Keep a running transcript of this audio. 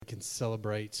can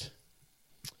celebrate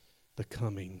the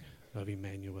coming of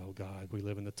Emmanuel, God. We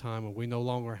live in a time where we no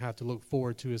longer have to look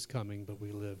forward to his coming, but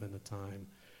we live in a time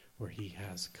where he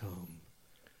has come.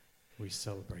 We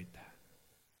celebrate that.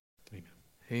 Amen.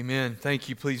 Amen. Thank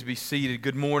you. Please be seated.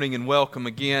 Good morning and welcome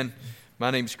again.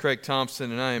 My name is Craig Thompson,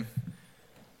 and I am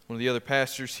one of the other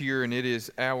pastors here, and it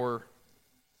is our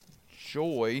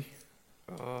joy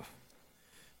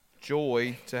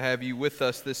to have you with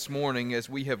us this morning as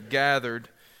we have gathered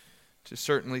to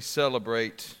certainly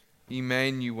celebrate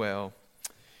Emmanuel.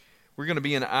 We're going to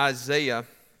be in Isaiah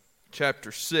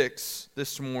chapter 6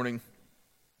 this morning.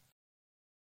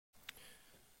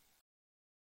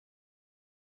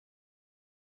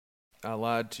 I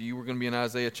lied to you. We're going to be in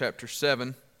Isaiah chapter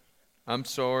 7. I'm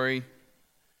sorry.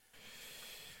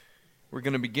 We're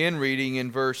going to begin reading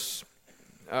in verse,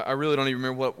 I really don't even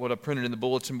remember what I printed in the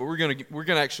bulletin, but we're going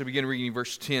to actually begin reading in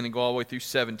verse 10 and go all the way through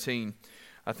 17.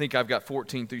 I think I've got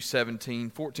 14 through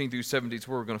 17. 14 through 17 is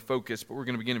where we're going to focus, but we're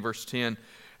going to begin in verse 10.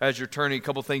 As you're turning, a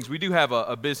couple things. We do have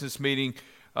a business meeting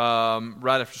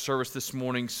right after service this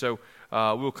morning, so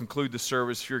we'll conclude the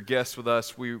service. If you're a guest with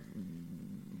us, we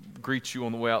greet you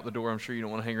on the way out the door. I'm sure you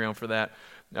don't want to hang around for that,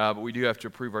 but we do have to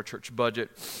approve our church budget.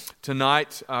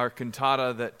 Tonight, our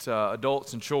cantata that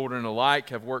adults and children alike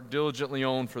have worked diligently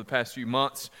on for the past few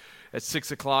months at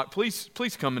 6 o'clock. Please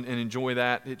come and enjoy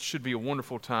that. It should be a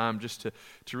wonderful time just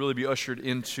to really be ushered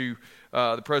into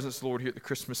the presence of the Lord here at the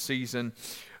Christmas season.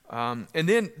 And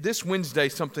then this Wednesday,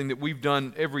 something that we've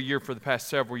done every year for the past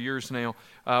several years now,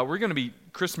 we're going to be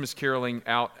Christmas caroling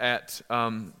out at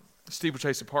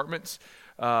Steeplechase Apartments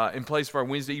in place of our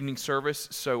Wednesday evening service.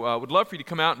 So would love for you to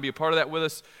come out and be a part of that with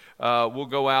us. We'll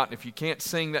go out, and if you can't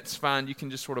sing, that's fine. You can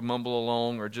just sort of mumble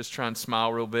along or just try and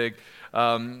smile real big.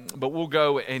 But we'll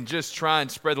go and just try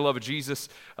and spread the love of Jesus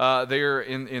there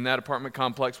in that apartment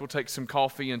complex. We'll take some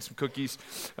coffee and some cookies,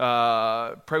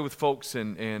 pray with folks,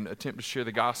 and attempt to share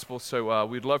the gospel. So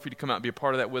we'd love for you to come out and be a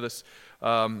part of that with us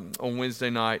on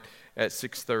Wednesday night at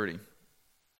 6:30.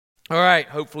 All right,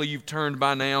 hopefully you've turned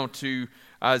by now to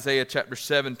Isaiah chapter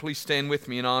 7. Please stand with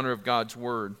me in honor of God's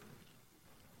word.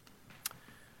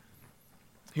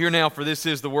 Hear now, for this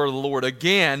is the word of the Lord.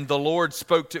 Again, the Lord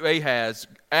spoke to Ahaz,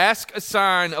 "Ask a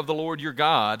sign of the Lord your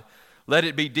God. Let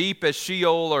it be deep as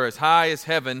Sheol or as high as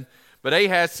heaven." But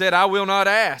Ahaz said, "I will not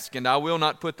ask, and I will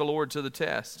not put the Lord to the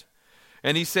test."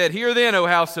 And he said, "Hear then, O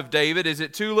house of David, is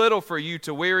it too little for you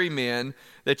to weary men,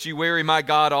 that you weary my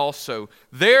God also?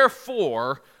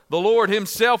 Therefore, the Lord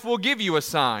himself will give you a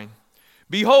sign.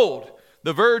 Behold,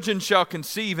 the virgin shall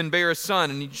conceive and bear a son,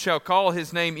 and he shall call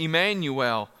his name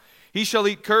Emmanuel. He shall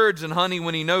eat curds and honey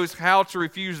when he knows how to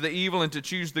refuse the evil and to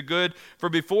choose the good. For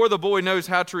before the boy knows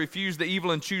how to refuse the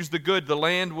evil and choose the good, the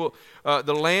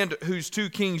land whose two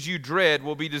kings you dread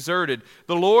will be deserted.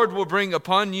 The Lord will bring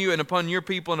upon you and upon your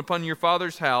people and upon your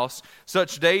father's house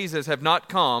such days as have not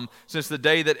come since the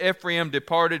day that Ephraim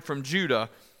departed from Judah,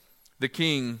 the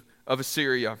king of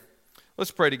Assyria."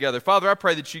 Let's pray together. Father, I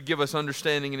pray that you give us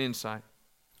understanding and insight.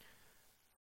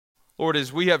 Lord,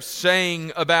 as we have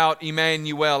sang about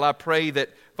Emmanuel, I pray that,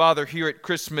 Father, here at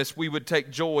Christmas, we would take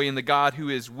joy in the God who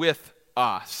is with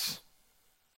us.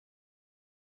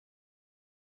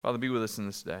 Father, be with us in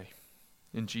this day.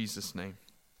 In Jesus' name,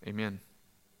 amen.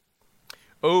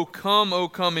 O come,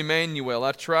 Emmanuel.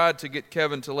 I tried to get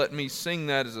Kevin to let me sing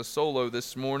that as a solo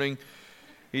this morning.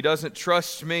 He doesn't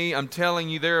trust me. I'm telling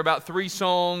you, there are about 3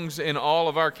 songs in all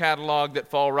of our catalog that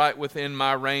fall right within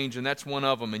my range, and that's one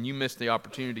of them, and you missed the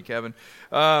opportunity, Kevin.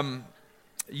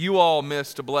 You all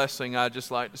missed a blessing, I'd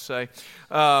just like to say.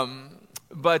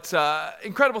 But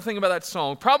incredible thing about that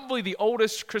song, probably the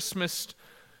oldest Christmas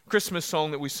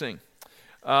song that we sing.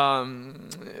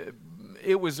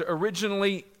 It was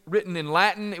originally written in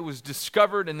Latin. It was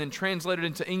discovered and then translated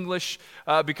into English.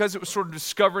 Because it was sort of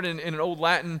discovered in an old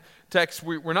Latin text,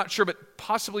 we're not sure, but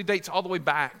possibly dates all the way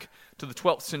back to the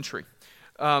 12th century.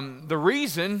 The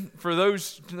reason,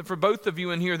 for both of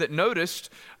you in here that noticed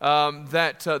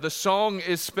that the song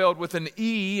is spelled with an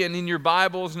E, and in your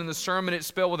Bibles and in the sermon it's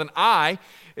spelled with an I,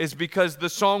 is because the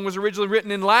song was originally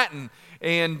written in Latin.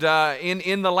 And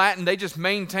in the Latin, they just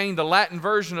maintained the Latin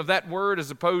version of that word as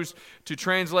opposed to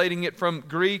translating it from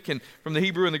Greek and from the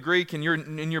Hebrew and the Greek. And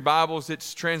in your Bibles,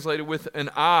 it's translated with an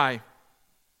I.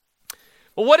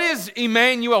 Well, what is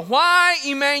Emmanuel? Why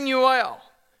Emmanuel?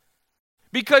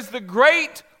 Because the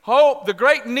great hope, the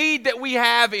great need that we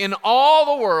have in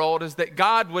all the world is that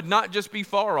God would not just be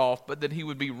far off, but that He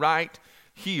would be right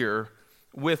here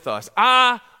with us.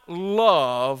 I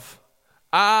love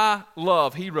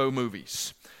hero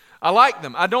movies. I like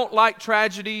them. I don't like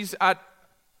tragedies. I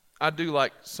do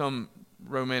like some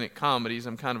romantic comedies.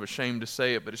 I'm kind of ashamed to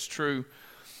say it, but it's true.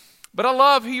 But I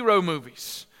love hero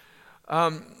movies.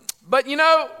 But you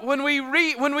know, when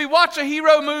we watch a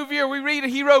hero movie or we read a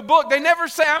hero book, they never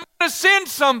say, I'm going to send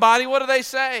somebody. What do they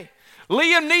say?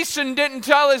 Liam Neeson didn't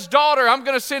tell his daughter, I'm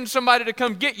going to send somebody to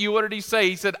come get you. What did he say?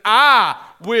 He said, I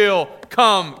will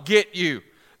come get you.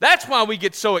 That's why we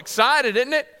get so excited,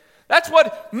 isn't it? That's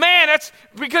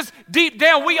because deep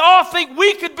down we all think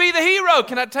we could be the hero.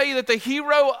 Can I tell you that the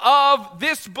hero of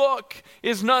this book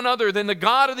is none other than the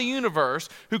God of the universe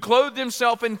who clothed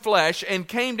himself in flesh and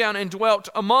came down and dwelt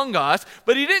among us.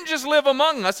 But he didn't just live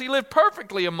among us. He lived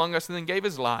perfectly among us and then gave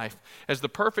his life as the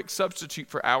perfect substitute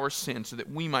for our sin so that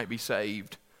we might be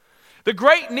saved. The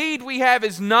great need we have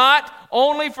is not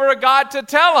only for a God to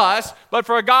tell us, but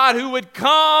for a God who would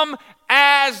come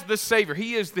as the Savior.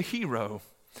 He is the hero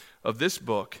of this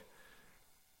book.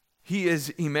 He is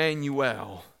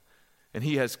Emmanuel, and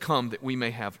he has come that we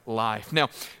may have life. Now,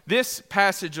 this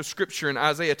passage of Scripture in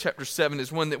Isaiah chapter 7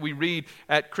 is one that we read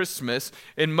at Christmas,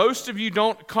 and most of you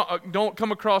don't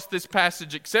come across this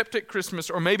passage except at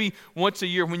Christmas or maybe once a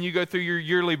year when you go through your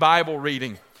yearly Bible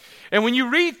reading. And when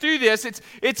you read through this,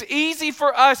 it's easy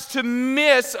for us to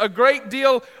miss a great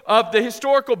deal of the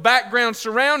historical background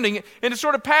surrounding it and to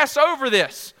sort of pass over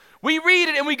this. We read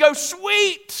it and we go,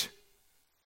 sweet.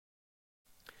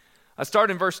 I start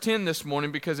in verse 10 this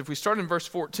morning because if we start in verse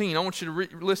 14, I want you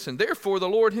to listen. Therefore, the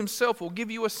Lord himself will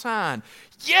give you a sign.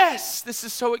 Yes, this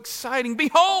is so exciting.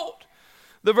 Behold,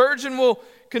 the virgin will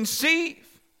conceive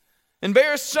and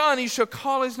bear a son. He shall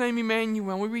call his name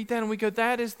Emmanuel. We read that and we go,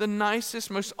 that is the nicest,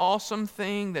 most awesome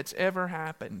thing that's ever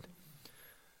happened.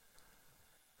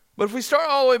 But if we start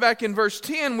all the way back in verse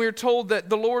 10, we're told that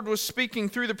the Lord was speaking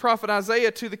through the prophet Isaiah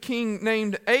to the king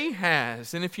named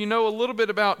Ahaz. And if you know a little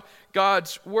bit about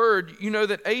God's word, you know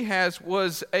that Ahaz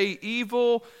was an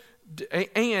evil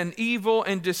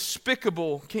and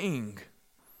despicable king.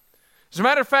 As a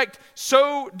matter of fact,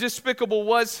 so despicable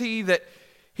was he that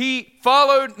he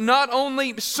followed not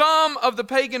only some of the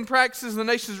pagan practices of the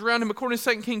nations around him, according to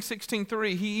 2 Kings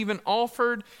 16:3, he even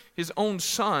offered his own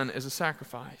son as a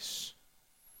sacrifice.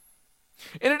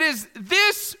 And it is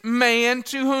this man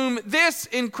to whom this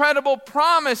incredible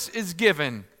promise is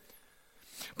given.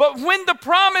 But when the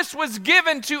promise was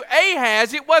given to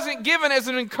Ahaz, it wasn't given as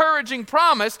an encouraging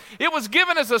promise. It was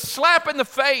given as a slap in the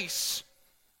face,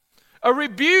 a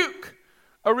rebuke,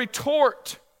 a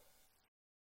retort.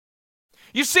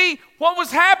 You see, what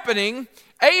was happening,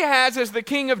 Ahaz, as the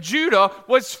king of Judah,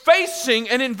 was facing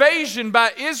an invasion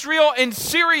by Israel and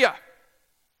Syria.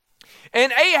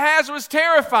 And Ahaz was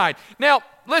terrified. Now,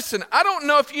 listen, I don't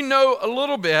know if you know a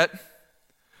little bit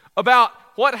about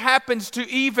what happens to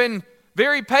even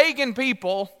very pagan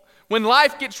people when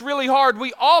life gets really hard.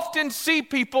 We often see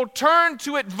people turn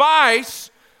to advice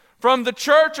from the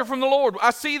church or from the Lord.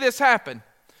 I see this happen.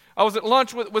 I was at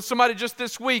lunch with somebody just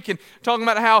this week and talking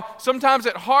about how sometimes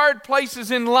at hard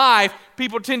places in life,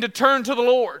 people tend to turn to the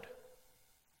Lord.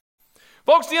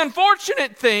 Folks, the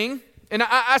unfortunate thing, and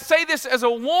I say this as a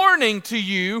warning to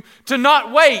you to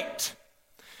not wait.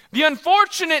 The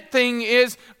unfortunate thing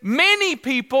is many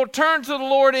people turn to the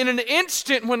Lord in an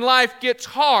instant when life gets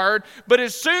hard, but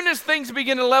as soon as things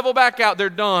begin to level back out, they're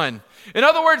done. In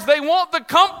other words, they want the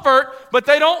comfort, but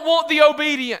they don't want the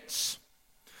obedience.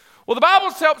 Well, the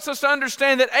Bible helps us to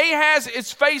understand that Ahaz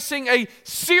is facing a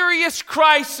serious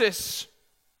crisis.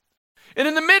 And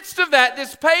in the midst of that,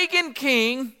 this pagan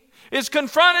king is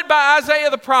confronted by Isaiah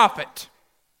the prophet.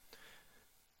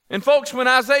 And folks, when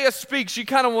Isaiah speaks, you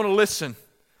kind of want to listen.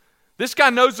 This guy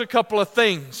knows a couple of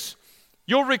things.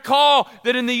 You'll recall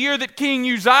that in the year that King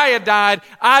Uzziah died,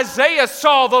 Isaiah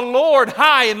saw the Lord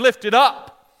high and lifted up.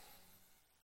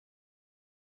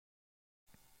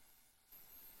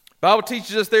 The Bible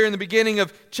teaches us there in the beginning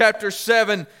of chapter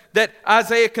 7 that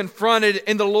Isaiah confronted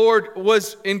and the Lord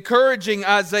was encouraging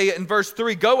Isaiah in verse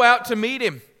 3, go out to meet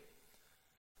him.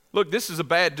 Look, this is a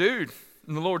bad dude.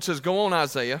 And the Lord says, go on,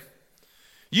 Isaiah.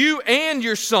 You and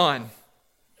your son.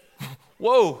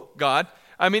 Whoa, God.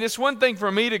 I mean, it's one thing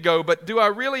for me to go, but do I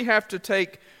really have to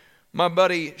take my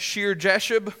buddy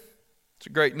Shear-Jashub? It's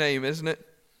a great name, isn't it?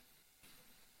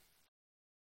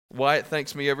 Wyatt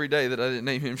thanks me every day that I didn't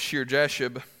name him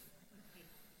Shear-Jashub.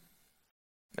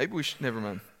 Maybe we should, never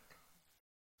mind.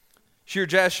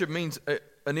 Shear-Jashub means a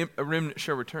remnant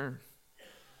shall return.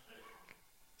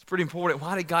 It's pretty important.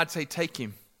 Why did God say take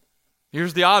him?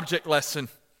 Here's the object lesson.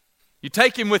 You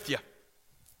take him with you.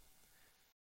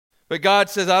 But God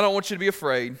says, I don't want you to be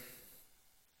afraid.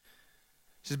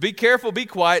 He says, be careful, be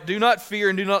quiet, do not fear,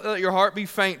 and do not let your heart be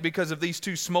faint because of these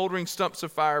two smoldering stumps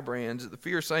of firebrands, the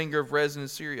fierce anger of Rezin and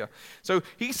Syria. So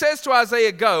he says to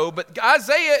Isaiah, go, but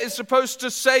Isaiah is supposed to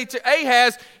say to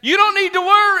Ahaz, you don't need to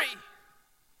worry.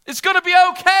 It's going to be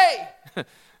okay.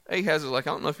 Ahaz is like,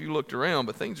 I don't know if you looked around,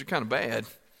 but things are kind of bad.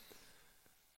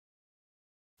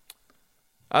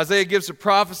 Isaiah gives a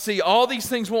prophecy. All these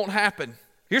things won't happen.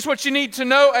 Here's what you need to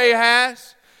know,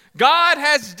 Ahaz. God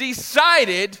has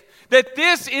decided that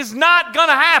this is not going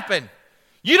to happen.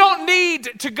 You don't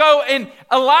need to go and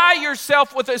ally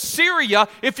yourself with Assyria.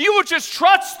 If you will just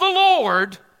trust the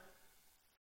Lord,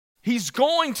 He's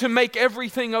going to make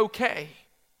everything okay.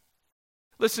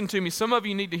 Listen to me. Some of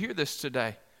you need to hear this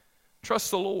today.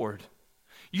 Trust the Lord.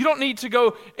 You don't need to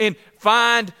go and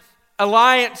find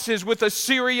alliances with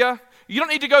Assyria. You don't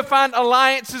need to go find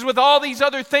alliances with all these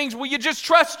other things. Will you just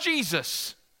trust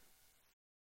Jesus?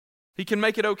 He can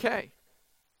make it okay.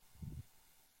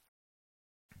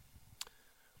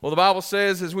 Well, the Bible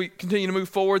says, as we continue to move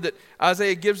forward, that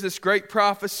Isaiah gives this great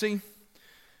prophecy.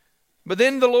 But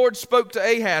then the Lord spoke to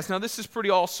Ahaz. Now, this is pretty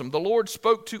awesome. The Lord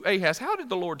spoke to Ahaz. How did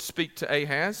the Lord speak to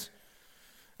Ahaz?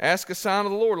 Ask a sign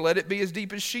of the Lord. Let it be as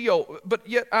deep as Sheol. But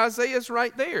yet Isaiah's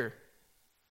right there.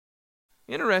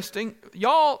 Interesting.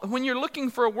 Y'all, when you're looking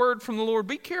for a word from the Lord,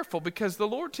 be careful, because the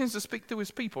Lord tends to speak through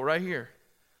His people right here.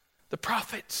 The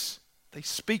prophets, they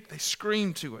speak, they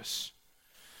scream to us.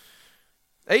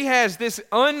 Ahaz, this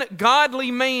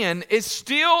ungodly man, is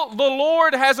still, the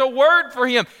Lord has a word for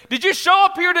him. Did you show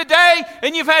up here today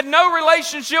and you've had no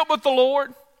relationship with the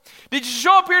Lord? Did you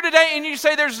show up here today and you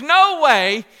say, there's no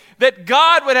way that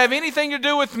God would have anything to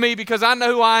do with me because I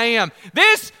know who I am?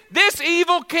 This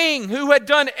evil king who had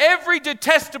done every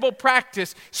detestable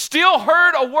practice still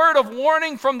heard a word of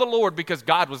warning from the Lord because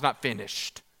God was not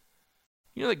finished.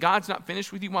 You know that God's not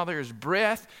finished with you. While there is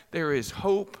breath, there is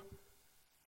hope.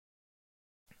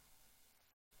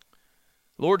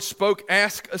 Lord spoke,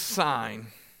 ask a sign.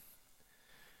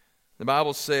 The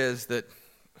Bible says that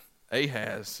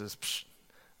Ahaz says,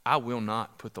 I will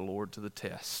not put the Lord to the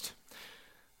test.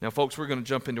 Now, folks, we're going to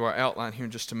jump into our outline here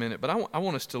in just a minute, but I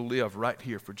want us to live right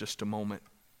here for just a moment.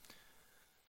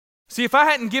 See, if I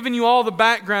hadn't given you all the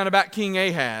background about King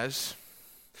Ahaz,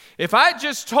 if I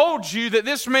just told you that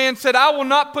this man said, I will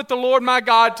not put the Lord my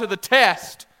God to the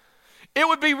test, it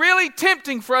would be really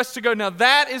tempting for us to go, now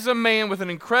that is a man with an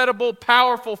incredible,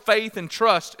 powerful faith and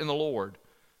trust in the Lord.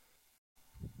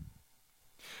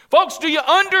 Folks, do you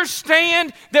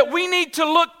understand that we need to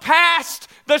look past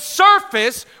the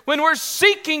surface when we're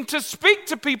seeking to speak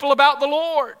to people about the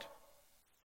Lord?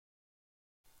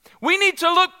 We need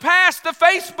to look past the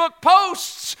Facebook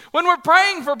posts when we're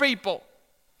praying for people.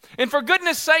 And for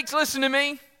goodness sakes, listen to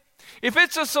me. If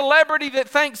it's a celebrity that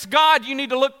thanks God, you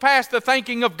need to look past the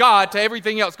thanking of God to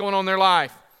everything else going on in their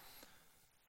life.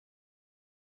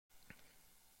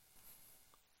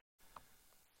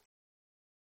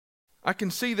 I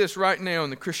can see this right now in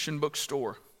the Christian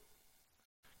bookstore.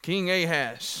 King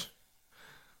Ahaz.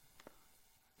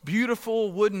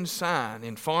 Beautiful wooden sign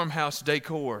in farmhouse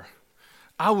decor.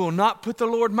 I will not put the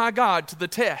Lord my God to the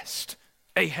test.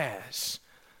 Ahaz.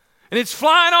 And it's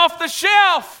flying off the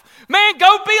shelf. Man,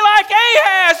 go be like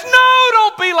Ahaz. No,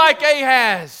 don't be like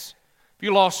Ahaz.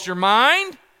 You lost your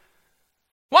mind.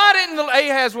 Why didn't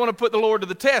Ahaz want to put the Lord to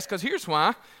the test? Because here's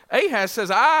why. Ahaz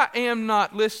says, I am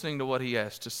not listening to what he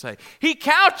has to say. He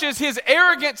couches his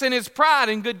arrogance and his pride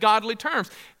in good godly terms.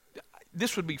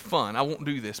 This would be fun. I won't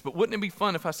do this. But wouldn't it be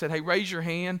fun if I said, hey, raise your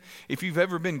hand if you've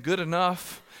ever been good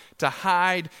enough to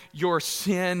hide your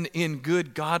sin in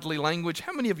good godly language?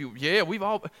 How many of you? Yeah, we've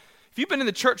all... If you've been in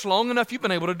the church long enough, you've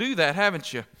been able to do that,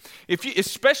 haven't you?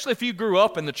 Especially if you grew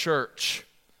up in the church.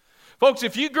 Folks,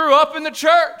 if you grew up in the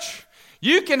church,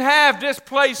 you can have this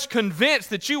place convinced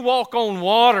that you walk on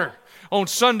water on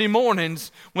Sunday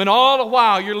mornings when all the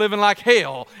while you're living like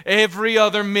hell every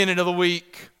other minute of the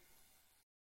week.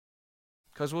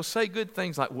 Because we'll say good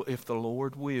things like, well, if the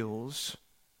Lord wills.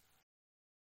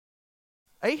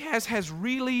 Ahaz has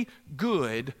really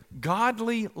good,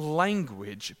 godly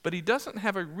language, but he doesn't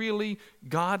have a really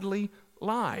godly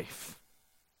life.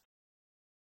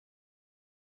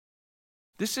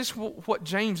 This is what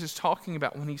James is talking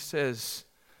about when he says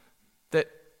that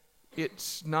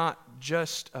it's not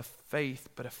just a faith,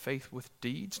 but a faith with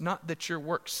deeds. Not that your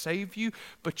works save you,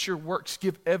 but your works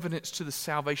give evidence to the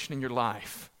salvation in your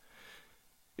life.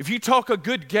 If you talk a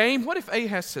good game, what if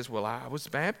Ahaz says, well, I was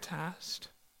baptized?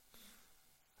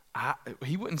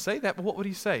 He wouldn't say that, but what would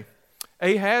he say?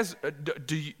 Ahaz,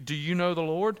 do you know the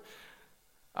Lord?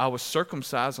 I was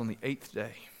circumcised on the 8th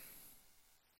day.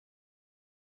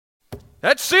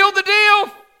 That sealed the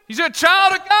deal. He's a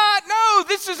child of God. No,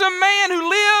 this is a man who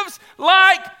lives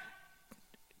like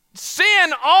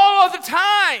sin all of the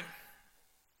time.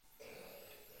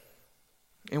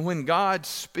 And when God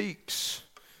speaks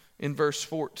in verse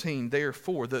 14,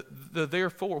 therefore, the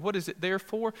therefore, what is it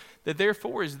therefore? The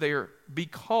therefore is there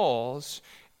because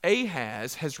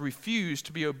Ahaz has refused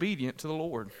to be obedient to the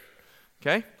Lord.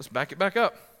 Okay, let's back it back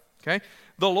up. Okay,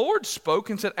 the Lord spoke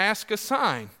and said, ask a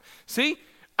sign. See,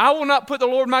 I will not put the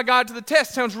Lord my God to the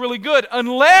test. Sounds really good.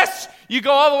 Unless you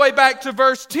go all the way back to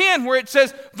verse 10 where it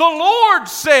says, the Lord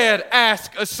said,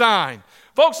 ask a sign.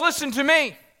 Folks, listen to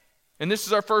me. And this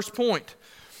is our first point.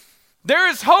 There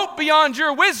is hope beyond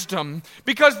your wisdom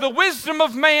because the wisdom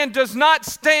of man does not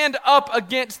stand up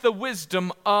against the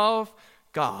wisdom of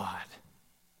God.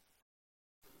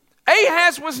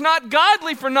 Ahaz was not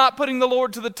godly for not putting the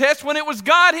Lord to the test when it was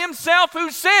God himself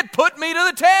who said, put me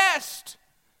to the test.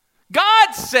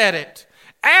 God said it.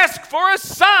 Ask for a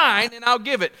sign and I'll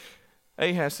give it.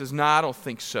 Ahaz says, no, I don't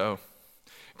think so.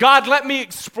 God, let me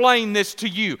explain this to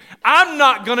you. I'm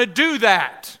not going to do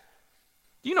that.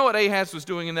 Do you know what Ahaz was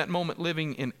doing in that moment?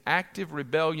 Living in active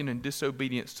rebellion and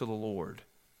disobedience to the Lord.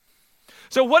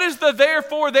 So what is the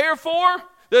therefore?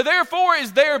 The therefore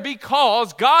is there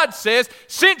because God says,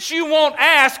 since you won't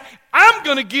ask, I'm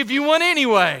going to give you one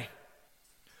anyway.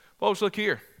 Folks, look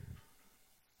here.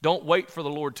 Don't wait for the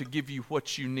Lord to give you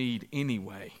what you need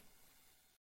anyway.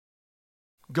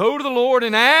 Go to the Lord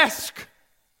and ask.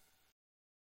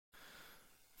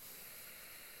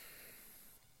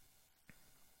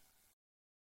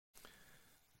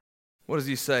 What does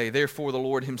he say? Therefore the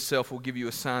Lord himself will give you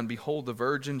a sign. Behold, the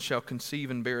virgin shall conceive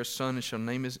and bear a son and shall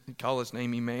call his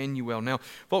name Emmanuel. Now,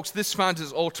 folks, this finds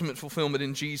its ultimate fulfillment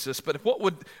in Jesus. But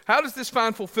how does this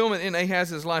find fulfillment in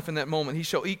Ahaz's life in that moment? He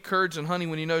shall eat curds and honey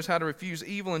when he knows how to refuse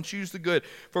evil and choose the good.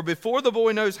 For before the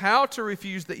boy knows how to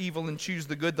refuse the evil and choose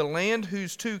the good, the land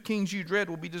whose two kings you dread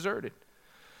will be deserted.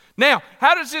 Now,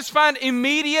 how does this find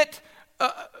immediate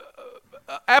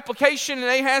application in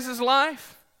Ahaz's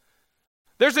life?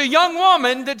 There's a young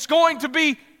woman that's going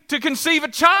to conceive a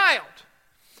child.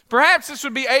 Perhaps this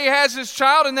would be Ahaz's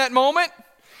child in that moment.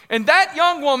 And that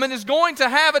young woman is going to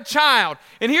have a child.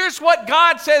 And here's what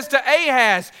God says to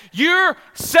Ahaz. You're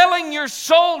selling your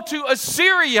soul to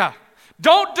Assyria.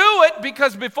 Don't do it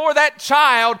because before that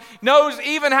child knows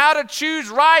even how to choose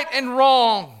right and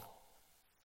wrong,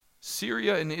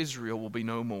 Syria and Israel will be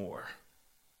no more.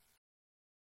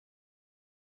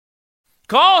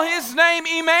 Call his name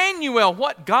Emmanuel.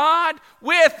 What? God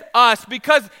with us.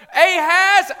 Because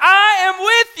Ahaz, I am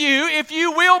with you if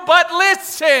you will but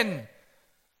listen.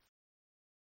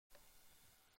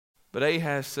 But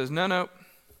Ahaz says, no.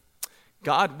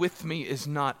 God with me is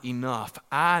not enough.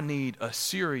 I need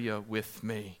Assyria with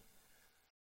me.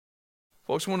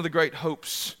 Folks, one of the great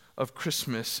hopes of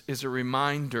Christmas is a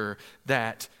reminder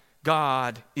that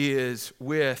God is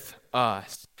with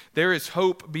us. There is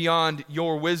hope beyond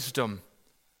your wisdom.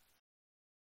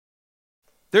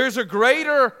 There's a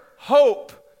greater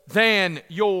hope than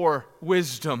your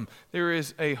wisdom. There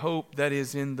is a hope that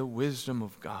is in the wisdom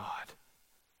of God.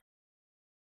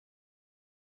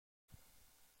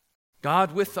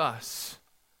 God with us.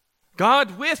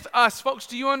 God with us. Folks,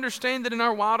 do you understand that in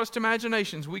our wildest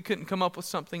imaginations, we couldn't come up with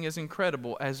something as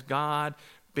incredible as God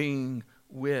being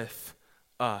with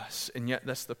us? And yet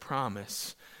that's the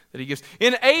promise that he gives.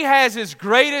 In Ahaz's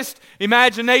greatest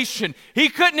imagination, he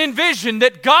couldn't envision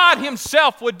that God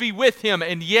himself would be with him.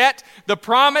 And yet, the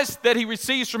promise that he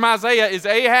receives from Isaiah is,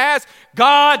 Ahaz,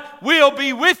 God will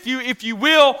be with you if you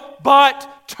will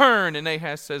but turn. And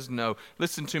Ahaz says, no.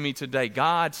 Listen to me today.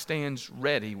 God stands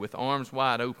ready with arms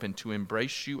wide open to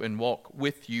embrace you and walk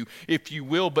with you if you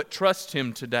will but trust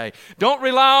him today. Don't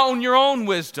rely on your own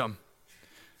wisdom.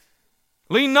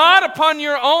 Lean not upon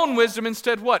your own wisdom.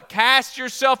 Instead, what? Cast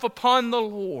yourself upon the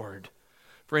Lord.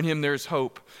 For in him there is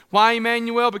hope. Why,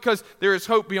 Emmanuel? Because there is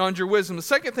hope beyond your wisdom. The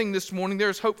second thing this morning, there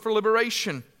is hope for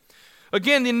liberation.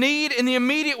 Again, the need in the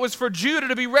immediate was for Judah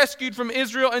to be rescued from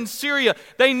Israel and Syria.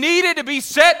 They needed to be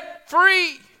set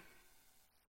free.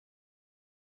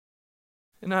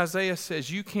 And Isaiah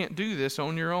says, you can't do this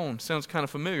on your own. Sounds kind of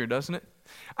familiar, doesn't it?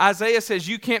 Isaiah says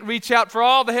you can't reach out for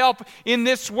all the help in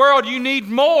this world. You need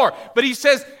more. But he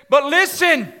says, but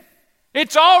listen,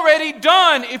 it's already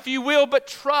done if you will but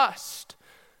trust.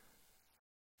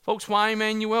 Folks, why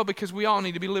Emmanuel? Because we all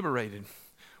need to be liberated.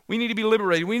 We need to be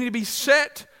liberated. We need to be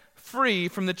set free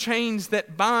from the chains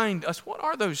that bind us. What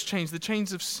are those chains? The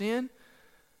chains of sin?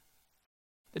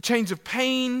 The chains of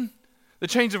pain? The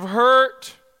chains of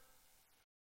hurt?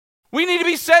 We need to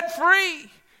be set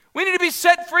free. We need to be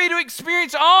set free to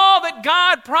experience all that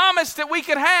God promised that we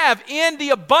could have in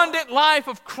the abundant life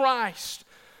of Christ.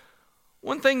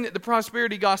 One thing that the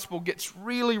prosperity gospel gets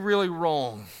really, really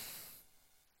wrong,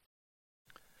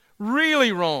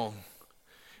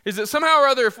 is that somehow or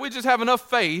other, if we just have enough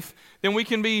faith, then we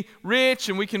can be rich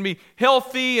and we can be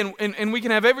healthy and we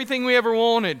can have everything we ever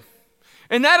wanted.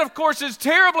 And that, of course, is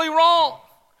terribly wrong.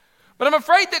 But I'm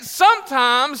afraid that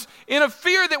sometimes, in a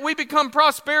fear that we become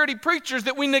prosperity preachers,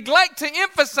 that we neglect to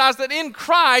emphasize that in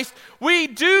Christ, we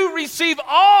do receive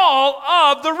all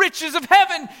of the riches of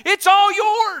heaven. It's all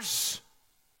yours.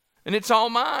 And it's all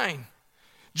mine.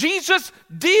 Jesus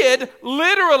did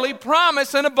literally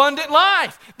promise an abundant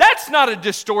life. That's not a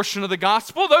distortion of the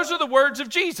gospel. Those are the words of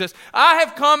Jesus. I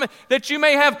have come that you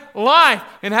may have life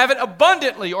and have it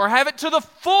abundantly, or have it to the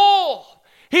full.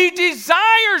 He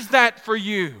desires that for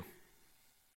you.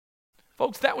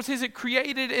 Folks, that was his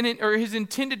his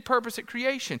intended purpose at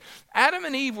creation. Adam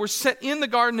and Eve were set in the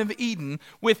Garden of Eden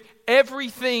with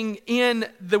everything in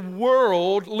the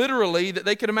world, literally, that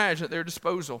they could imagine at their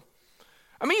disposal.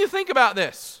 I mean, you think about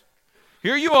this.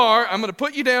 Here you are. I'm going to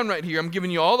put you down right here. I'm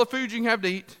giving you all the food you can have to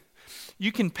eat.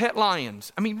 You can pet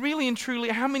lions. I mean, really and truly,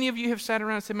 how many of you have sat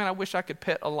around and said, man, I wish I could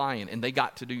pet a lion? And they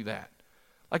got to do that.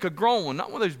 Like a grown one,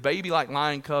 not one of those baby-like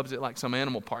lion cubs at like some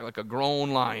animal park, like a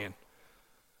grown lion.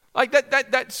 Like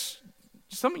that's,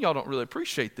 some of y'all don't really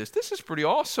appreciate this. This is pretty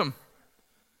awesome.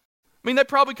 I mean, they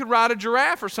probably could ride a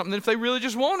giraffe or something if they really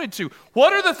just wanted to.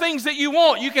 What are the things that you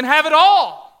want? You can have it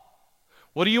all.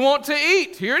 What do you want to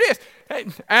eat? Here it is. Hey,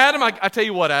 Adam, I tell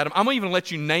you what, Adam, I'm going to even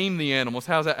let you name the animals.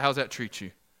 How's that treat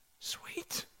you?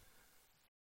 Sweet.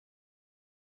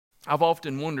 I've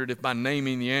often wondered if by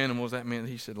naming the animals that meant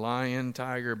he said lion,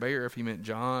 tiger, bear, if he meant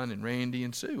John and Randy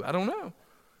and Sue. I don't know.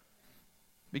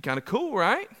 Be kind of cool,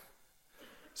 right?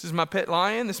 This is my pet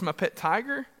lion, this is my pet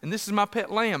tiger, and this is my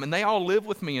pet lamb. And they all live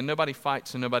with me and nobody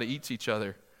fights and nobody eats each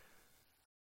other.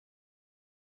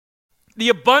 The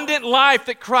abundant life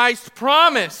that Christ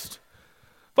promised.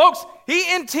 Folks,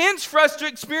 he intends for us to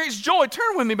experience joy.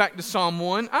 Turn with me back to Psalm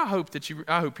 1. I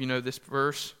hope you know this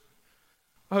verse.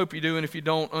 I hope you do, and if you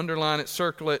don't, underline it,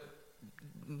 circle it.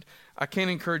 I can't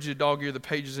encourage you to dog-ear the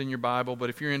pages in your Bible, but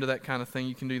if you're into that kind of thing,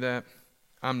 you can do that.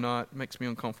 I'm not. It makes me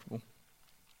uncomfortable.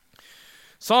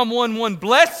 Psalm 1:1,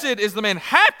 blessed is the man,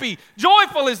 happy,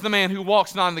 joyful is the man who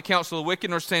walks not in the counsel of the wicked,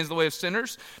 nor stands in the way of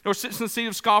sinners, nor sits in the seat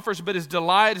of scoffers, but his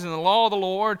delight is in the law of the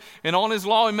Lord, and on his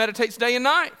law he meditates day and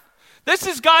night. This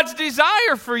is God's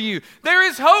desire for you. There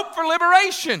is hope for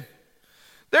liberation.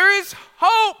 There is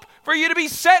hope for you to be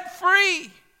set free.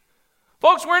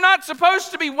 Folks, we're not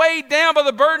supposed to be weighed down by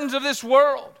the burdens of this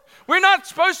world. We're not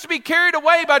supposed to be carried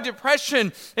away by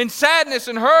depression and sadness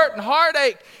and hurt and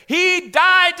heartache. He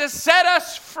died to set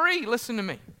us free. Listen to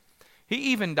me. He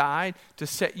even died to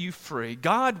set you free.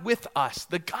 God with us,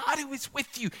 the God who is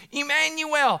with you,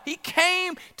 Emmanuel. He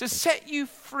came to set you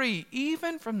free,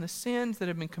 even from the sins that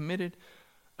have been committed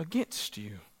against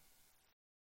you.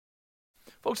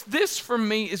 Folks, this for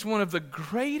me is one of the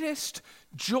greatest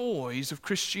joys of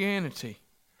Christianity.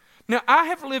 Now, I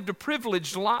have lived a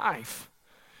privileged life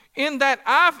in that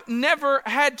I've never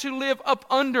had to live up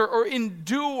under or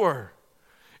endure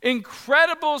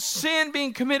incredible sin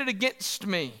being committed against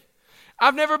me.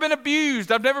 I've never been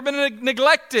abused. I've never been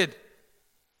neglected.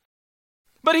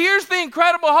 But here's the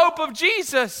incredible hope of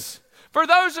Jesus. For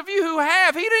those of you who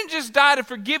have, He didn't just die to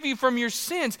forgive you from your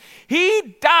sins.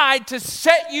 He died to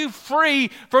set you free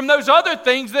from those other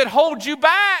things that hold you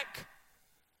back.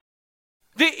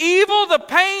 The evil, the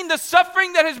pain, the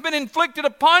suffering that has been inflicted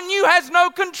upon you has no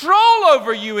control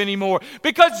over you anymore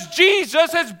because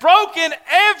Jesus has broken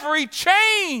every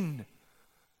chain.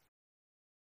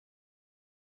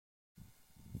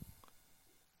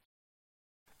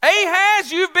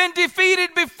 Ahaz, you've been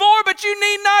defeated before, but you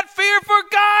need not fear, for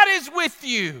God is with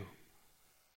you.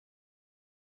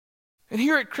 And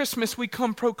here at Christmas, we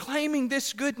come proclaiming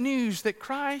this good news that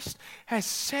Christ has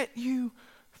set you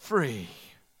free.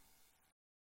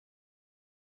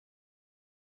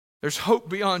 There's hope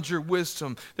beyond your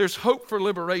wisdom. There's hope for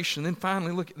liberation. Then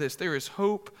finally, look at this. There is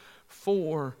hope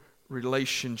for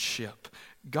relationship.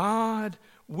 God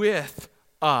with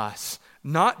us.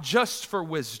 Not just for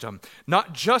wisdom.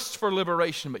 Not just for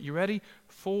liberation. But you ready?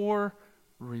 For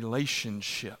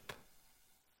relationship.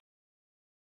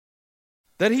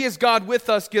 That He is God with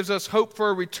us gives us hope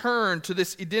for a return to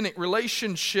this Edenic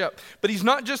relationship. But He's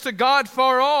not just a God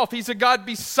far off. He's a God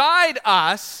beside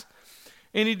us.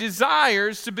 And He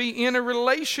desires to be in a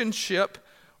relationship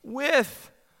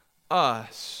with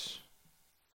us.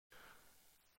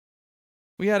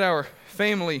 We had our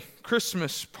family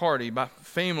Christmas party. By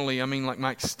family, I mean like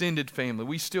my extended family.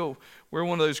 We're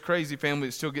one of those crazy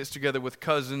families that still gets together with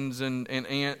cousins and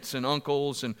aunts and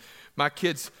uncles. And my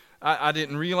kids, I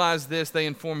didn't realize this. They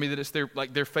informed me that it's their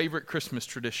favorite Christmas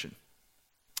tradition.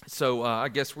 So I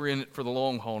guess we're in it for the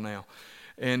long haul now.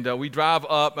 And we drive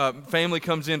up. Family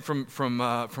comes in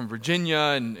from Virginia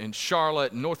and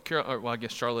Charlotte and North Carolina. Well, I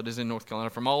guess Charlotte is in North Carolina.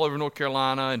 From all over North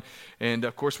Carolina, and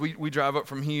of course we drive up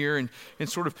from here. And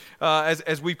sort of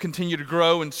as we continue to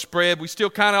grow and spread, we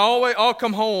still kind of all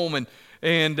come home.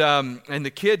 And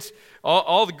the kids,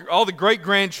 all the great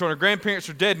grandchildren, grandparents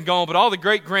are dead and gone, but all the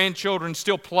great grandchildren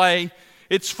still play.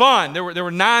 It's fun. There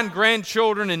were 9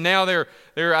 grandchildren, and now there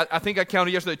I think I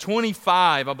counted yesterday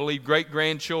 25, I believe, great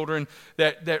grandchildren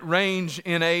that range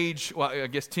in age. Well, I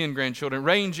guess 10 grandchildren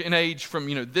range in age from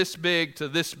this big to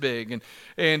this big,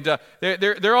 and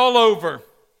they're all over.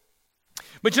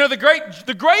 But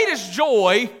the greatest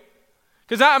joy,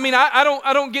 because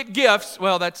I don't get gifts.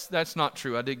 Well, that's not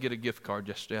true. I did get a gift card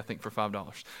yesterday, I think for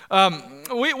 $5.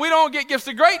 We don't get gifts.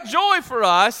 The great joy for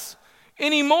us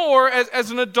anymore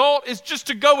as an adult is just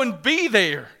to go and be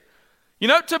there.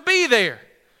 To be there.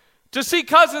 To see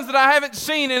cousins that I haven't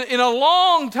seen in a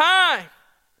long time.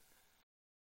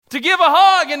 To give a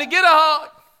hug and to get a hug.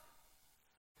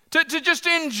 To just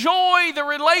enjoy the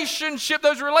relationship,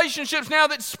 those relationships now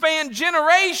that span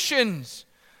generations.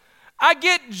 I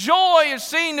get joy of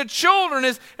seeing the children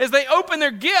as they open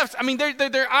their gifts. I mean,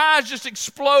 their eyes just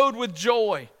explode with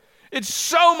joy. It's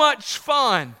so much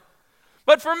fun.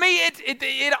 But for me,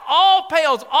 it all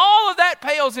of that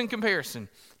pales in comparison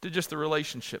to just the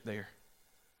relationship there.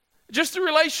 Just the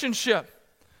relationship.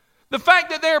 The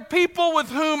fact that there are people with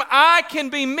whom I can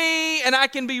be me and I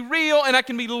can be real and I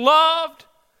can be loved.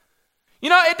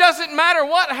 It doesn't matter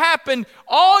what happened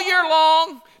all year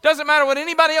long. Doesn't matter what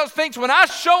anybody else thinks. When I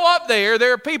show up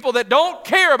there are people that don't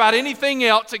care about anything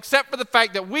else except for the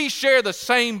fact that we share the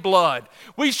same blood.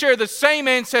 We share the same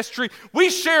ancestry. We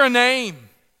share a name.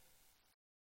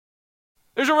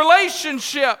 There's a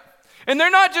relationship. And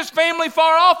they're not just family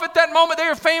far off at that moment. They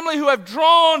are family who have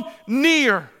drawn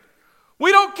near.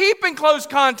 We don't keep in close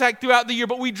contact throughout the year,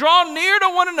 but we draw near to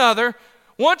one another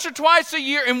once or twice a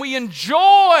year, and we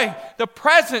enjoy the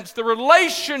presence, the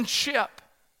relationship.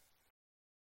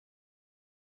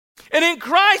 And in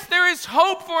Christ, there is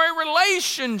hope for a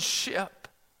relationship.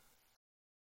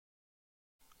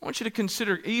 I want you to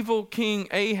consider evil King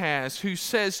Ahaz, who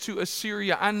says to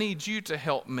Assyria, I need you to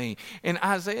help me. And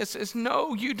Isaiah says,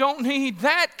 no, you don't need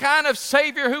that kind of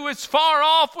Savior who is far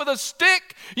off with a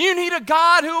stick. You need a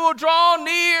God who will draw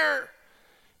near.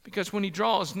 Because when he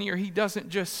draws near, he doesn't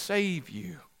just save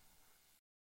you.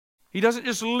 He doesn't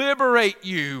just liberate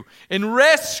you and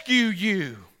rescue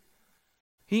you.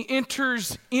 He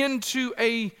enters into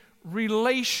a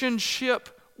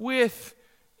relationship with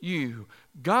you.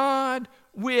 God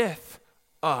with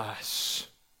us.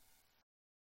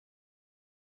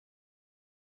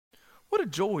 What a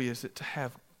joy is it to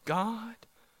have God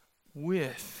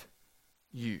with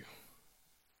you.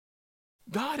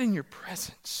 God in your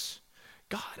presence.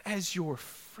 God as your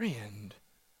friend.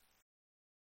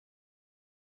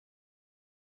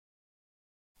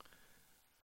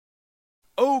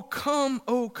 O come,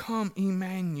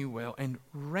 Emmanuel, and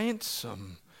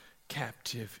ransom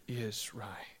captive Israel.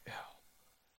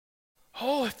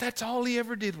 Oh, if that's all he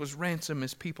ever did was ransom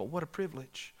his people, what a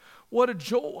privilege. What a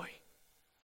joy.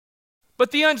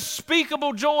 But the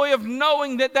unspeakable joy of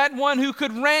knowing that one who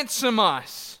could ransom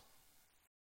us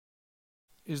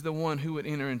is the one who would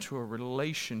enter into a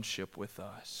relationship with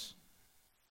us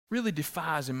really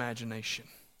defies imagination.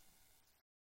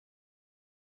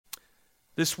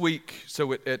 This week,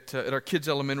 so at our kids'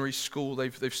 elementary school,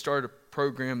 they've started a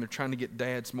program. They're trying to get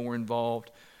dads more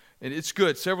involved. And it's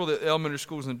good. Several of the elementary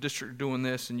schools in the district are doing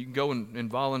this, and you can go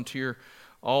and volunteer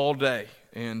all day.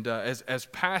 And as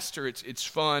pastor, it's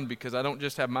fun because I don't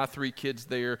just have my 3 kids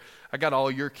there. I got all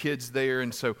your kids there.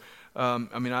 And so,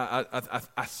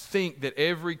 I think that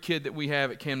every kid that we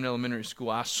have at Camden Elementary School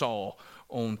I saw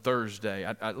on Thursday.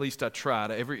 At least I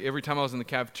tried. Every time I was in the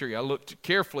cafeteria, I looked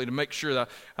carefully to make sure that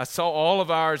I saw all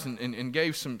of ours and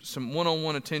gave some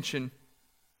one-on-one attention.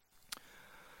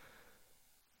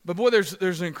 But boy,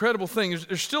 there's an incredible thing.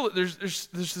 There's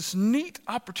this neat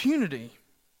opportunity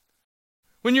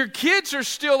when your kids are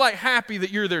still like happy that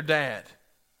you're their dad,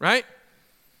 right?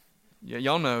 Yeah,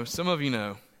 y'all know. Some of you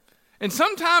know. And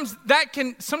sometimes that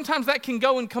can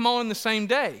go and come on the same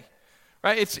day,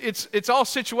 right? It's all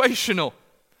situational.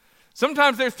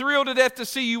 Sometimes they're thrilled to death to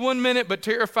see you one minute, but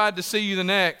terrified to see you the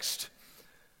next.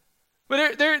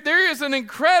 But there is an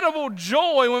incredible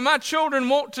joy when my children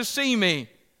want to see me.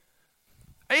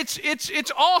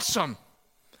 It's awesome.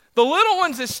 The little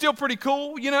ones is still pretty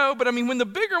cool, but I mean, when the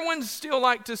bigger ones still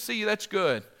like to see you, that's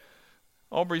good.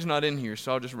 Aubrey's not in here,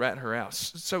 so I'll just rat her out.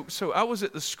 So I was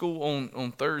at the school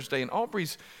on Thursday, and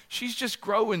she's just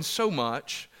growing so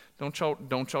much. Don't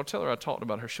y'all tell her I talked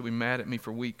about her. She'll be mad at me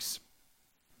for weeks.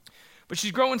 But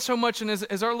she's growing so much, and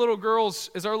as our little girls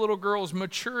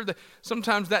mature,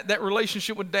 sometimes that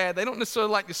relationship with Dad, they don't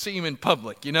necessarily like to see him in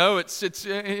public. It's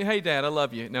hey Dad, I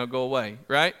love you. Now go away,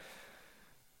 right?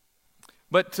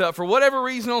 But for whatever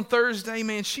reason on Thursday,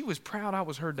 man, she was proud I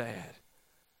was her dad.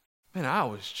 Man, I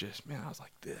was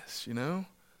like this,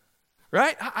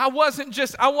 right? I wasn't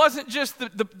just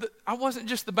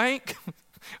the bank.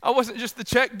 I wasn't just the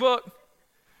checkbook,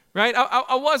 right?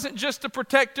 I wasn't just the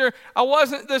protector. I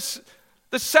wasn't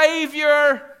the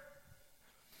savior,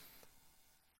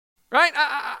 right?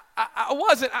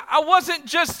 I wasn't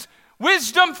just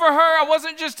wisdom for her. I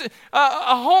wasn't just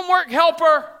a homework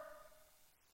helper.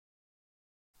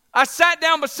 I sat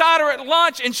down beside her at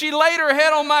lunch, and she laid her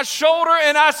head on my shoulder,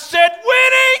 and I said,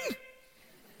 winning!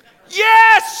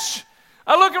 Yes!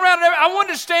 I look around, I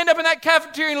wanted to stand up in that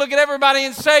cafeteria and look at everybody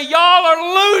and say, y'all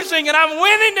are losing, and I'm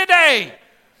winning today.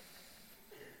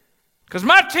 Because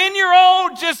my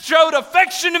 10-year-old just showed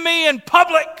affection to me in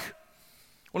public.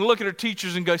 I want to look at her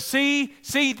teachers and go, see,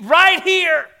 right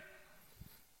here.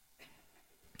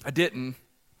 I didn't.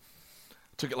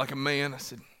 I took it like a man. I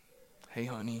said, hey,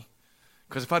 honey.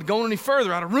 Because if I'd gone any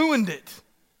further, I'd have ruined it.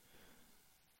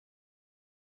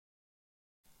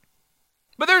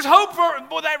 But there's hope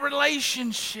for that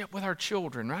relationship with our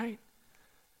children, right?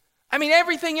 I mean,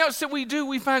 everything else that we do,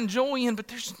 we find joy in, but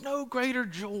there's no greater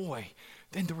joy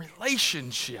than the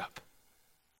relationship.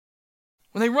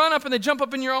 When they run up and they jump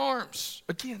up in your arms,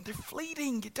 again, they're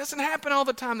fleeting. It doesn't happen all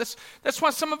the time. That's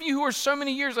why some of you who are so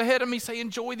many years ahead of me say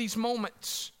enjoy these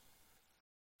moments.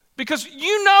 Because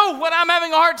you know what I'm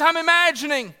having a hard time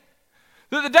imagining.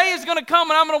 That the day is going to come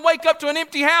and I'm going to wake up to an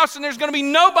empty house and there's going to be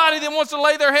nobody that wants to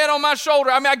lay their head on my shoulder.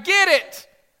 I mean, I get it.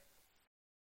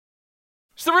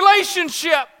 It's the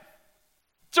relationship.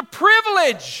 It's a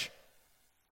privilege.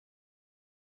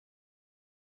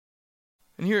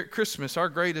 And here at Christmas, our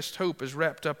greatest hope is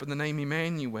wrapped up in the name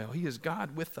Emmanuel. He is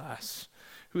God with us,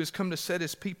 who has come to set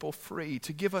his people free,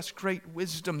 to give us great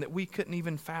wisdom that we couldn't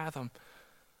even fathom.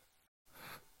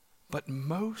 But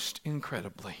most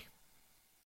incredibly,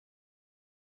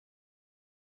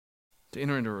 to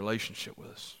enter into a relationship with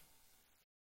us,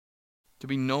 to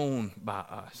be known by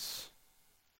us.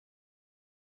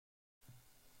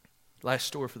 Last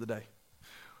story for the day.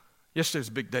 Yesterday was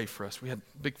a big day for us. We had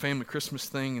a big family Christmas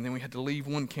thing, and then we had to leave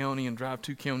one county and drive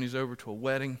 2 counties over to a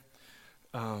wedding.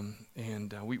 We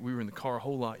were in the car a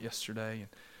whole lot yesterday,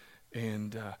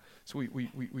 and so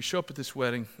we show up at this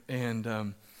wedding, and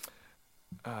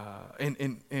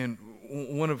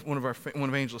one of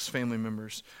Angela's family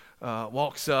members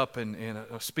walks up, and I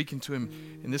was speaking to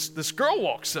him, and this girl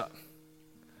walks up,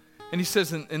 and he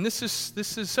says, and this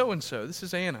is so and so, this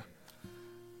is Anna,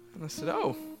 and I said,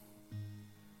 oh,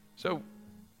 so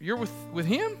you're with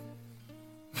him?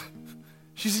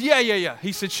 She said, yeah.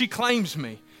 He said, she claims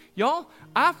me. Y'all,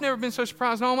 I've never been so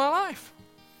surprised in all my life,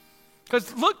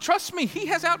 because look, trust me, he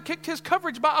has outkicked his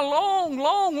coverage by a long,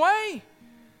 long way.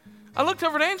 I looked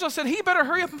over at Angela and said, he better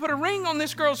hurry up and put a ring on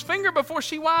this girl's finger before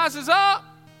she wises up.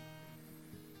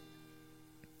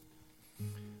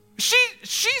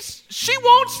 She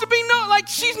wants to be known, like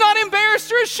she's not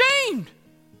embarrassed or ashamed.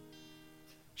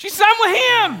 She said, I'm with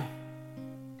him.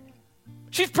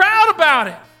 She's proud about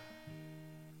it.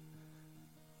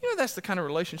 That's the kind of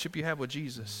relationship you have with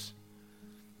Jesus.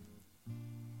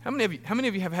 How many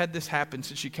of you have had this happen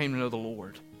since you came to know the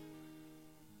Lord?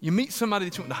 You meet somebody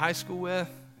that you went to high school with,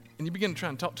 and you begin to try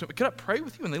and talk to them. Can I pray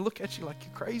with you? And they look at you like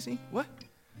you're crazy. What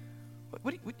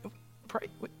do you pray?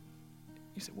 What?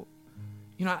 You say, well,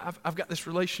 I've got this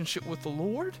relationship with the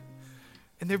Lord.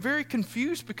 And they're very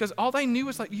confused because all they knew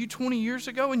was like you 20 years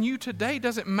ago, and you today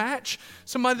doesn't match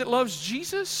somebody that loves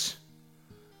Jesus.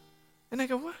 And they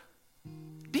go, what?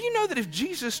 Do you know that if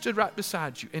Jesus stood right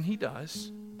beside you, and he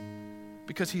does,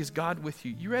 because he is God with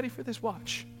you, you ready for this?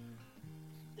 Watch.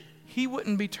 He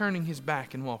wouldn't be turning his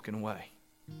back and walking away.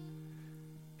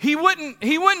 He wouldn't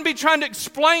be trying to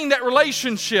explain that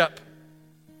relationship.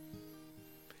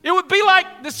 It would be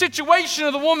like the situation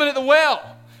of the woman at the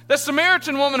well. The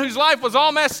Samaritan woman whose life was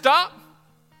all messed up.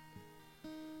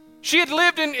 She had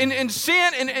lived in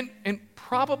sin and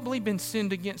probably been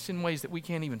sinned against in ways that we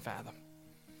can't even fathom.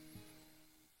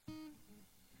 And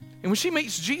when she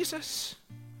meets Jesus,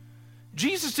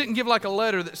 Jesus didn't give like a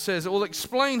letter that says, well,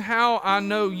 explain how I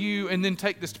know you and then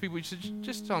take this to people. He said,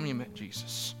 just tell them you met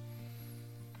Jesus.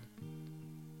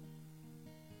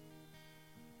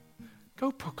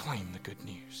 Go proclaim the good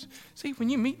news. See, when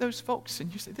you meet those folks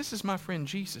and you say, this is my friend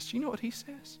Jesus, you know what he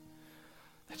says?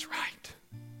 That's right.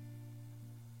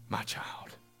 My child.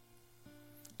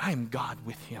 I am God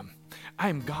with him. I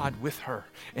am God with her.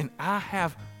 And I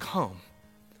have come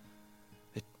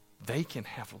that they can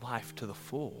have life to the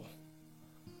full.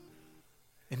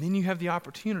 And then you have the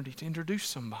opportunity to introduce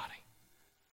somebody.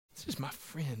 This is my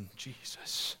friend,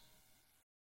 Jesus.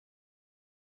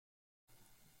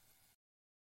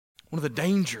 One of the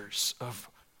dangers of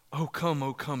O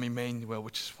Come, Emmanuel,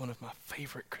 which is one of my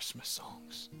favorite Christmas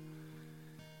songs,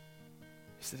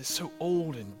 is that it's so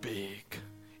old and big.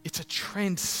 It's a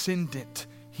transcendent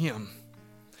hymn.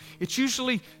 It's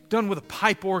usually done with a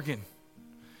pipe organ.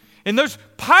 And those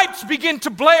pipes begin to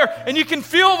blare, and you can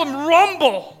feel them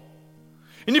rumble.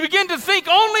 And you begin to think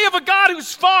only of a God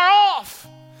who's far off.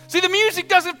 See, the music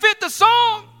doesn't fit the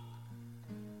song.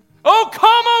 Oh,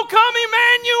 come,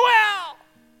 Emmanuel.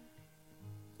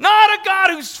 Not a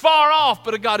God who's far off,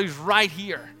 but a God who's right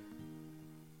here.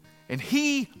 And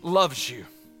he loves you.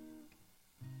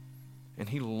 And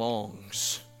he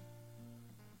longs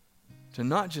to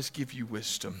not just give you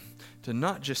wisdom, to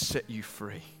not just set you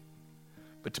free,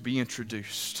 but to be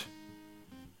introduced.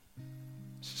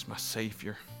 This is my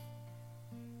Savior,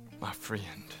 my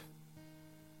friend.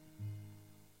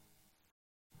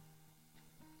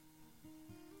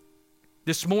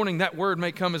 This morning, that word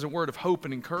may come as a word of hope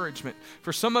and encouragement.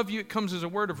 For some of you, it comes as a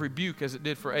word of rebuke, as it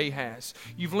did for Ahaz.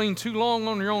 You've leaned too long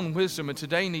on your own wisdom, and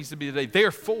today needs to be the day.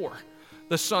 Therefore,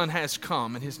 the Son has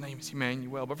come, and his name is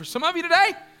Emmanuel. But for some of you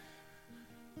today,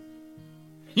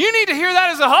 you need to hear that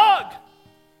as a hug,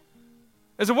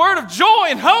 as a word of joy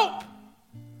and hope.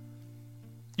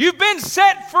 You've been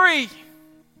set free.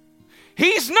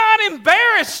 He's not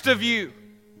embarrassed of you.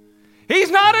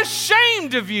 He's not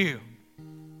ashamed of you.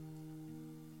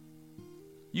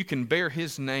 You can bear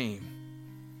his name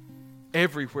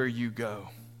everywhere you go.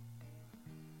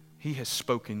 He has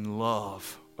spoken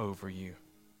love over you.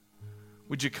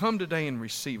 Would you come today and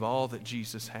receive all that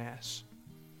Jesus has?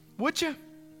 Would you?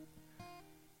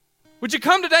 Would you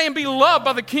come today and be loved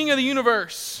by the King of the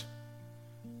universe?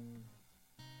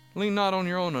 Lean not on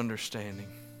your own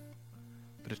understanding,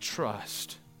 but a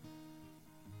trust,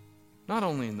 not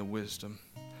only in the wisdom,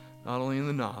 not only in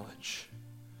the knowledge,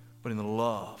 but in the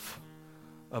love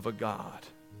of a God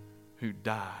who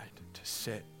died to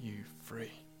set you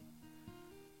free.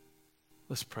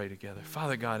 Let's pray together.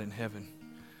 Father God in heaven,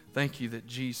 thank you that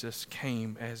Jesus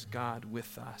came as God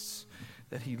with us,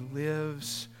 that he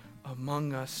lives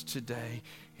among us today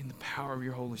in the power of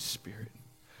your Holy Spirit.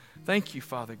 Thank you,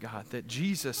 Father God, that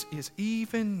Jesus is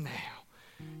even now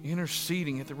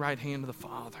interceding at the right hand of the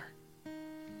Father.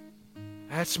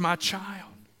 That's my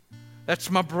child.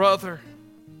 That's my brother.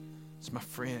 It's my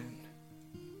friend.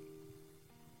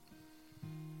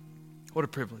 What a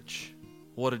privilege.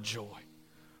 What a joy.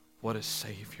 What a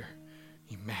Savior.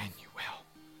 Emmanuel,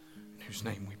 in whose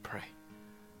name we pray.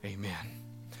 Amen.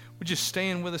 Would you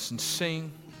stand with us and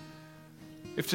sing?